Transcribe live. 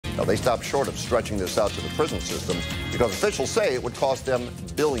Now, they stopped short of stretching this out to the prison systems because officials say it would cost them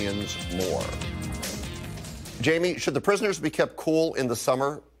billions more. Jamie, should the prisoners be kept cool in the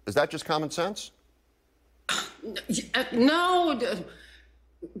summer? Is that just common sense? No.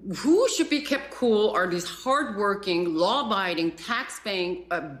 Who should be kept cool are these hardworking, law-abiding,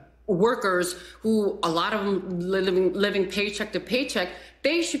 tax-paying workers who, a lot of them living paycheck to paycheck.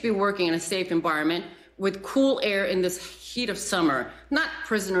 They should be working in a safe environment with cool air in this heat of summer, not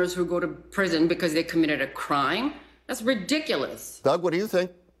prisoners who go to prison because they committed a crime. That's ridiculous. Doug, what do you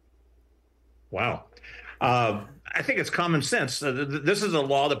think? Wow. I think it's common sense. This is a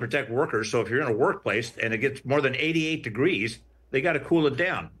law that protects workers. So if you're in a workplace and it gets more than 88 degrees, they got to cool it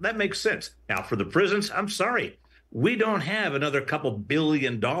down. That makes sense. Now, for the prisons, I'm sorry. We don't have another couple $2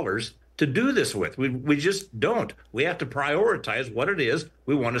 billion to do this with. We just don't. We have to prioritize what it is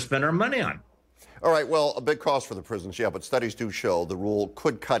we want to spend our money on. All right, well, a big cost for the prisons, yeah, but studies do show the rule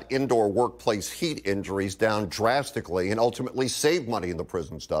could cut indoor workplace heat injuries down drastically and ultimately save money in the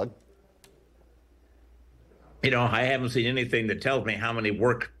prisons, Doug. You know, I haven't seen anything that tells me how many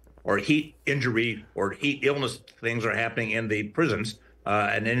work or heat injury or heat illness things are happening in the prisons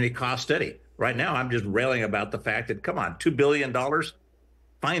and any cost study. Right now, I'm just railing about the fact that, come on, $2 billion,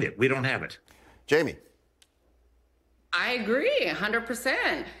 find it. We don't have it. Jamie. I agree,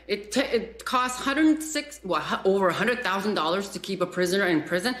 100%. It costs over $100,000 to keep a prisoner in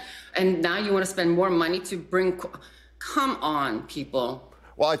prison, and now you want to spend more money to bring. Come on, people.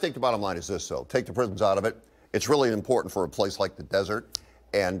 Well, I think the bottom line is this, though. Take the prisons out of it. It's really important for a place like the desert.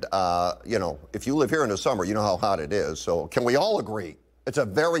 And, you know, if you live here in the summer, you know how hot it is. So can we all agree it's a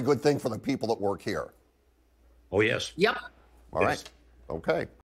very good thing for the people that work here? Oh, yes. Yep. All right. Okay.